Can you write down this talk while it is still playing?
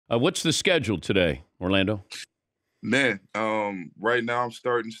What's the schedule today, Orlando? Man, right now I'm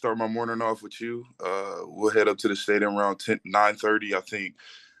start my morning off with you. We'll head up to the stadium around 9:30. I think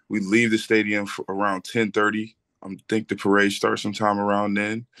we leave the stadium for around 10:30. I think the parade starts sometime around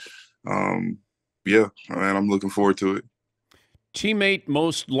then. Um, yeah, man, I'm looking forward to it. Teammate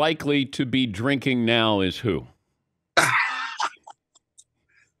most likely to be drinking now is who?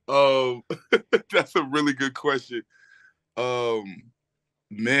 Um, that's a really good question. Um,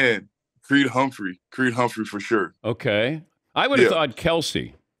 man, Creed Humphrey for sure. Okay. I would have Yeah, thought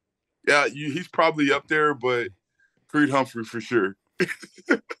Kelsey. yeah, he's probably up there, but Creed Humphrey for sure.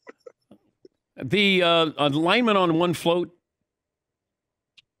 The alignment on one float.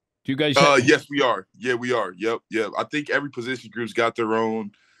 Do you guys have? Yes, we are. Yeah, we are. Yep, yep. I think every position group's got their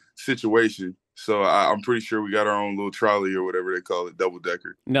own situation. So I'm pretty sure we got our own little trolley or whatever they call it, double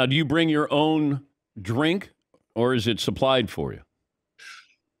decker. Now, do you bring your own drink, or is it supplied for you?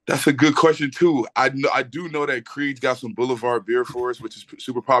 That's a good question too. I do know that Creed's got some Boulevard beer for us, which is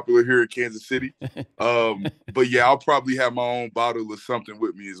super popular here in Kansas City. But yeah, I'll probably have my own bottle of something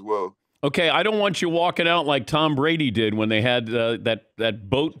with me as well. Okay, I don't want you walking out like Tom Brady did when they had that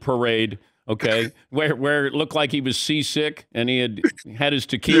boat parade. Okay, where it looked like he was seasick and he had his Yeah,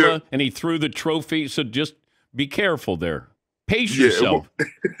 tequila and he threw the trophy. So just be careful there. Pace yeah. yourself.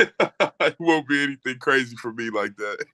 It won't be anything crazy for me like that.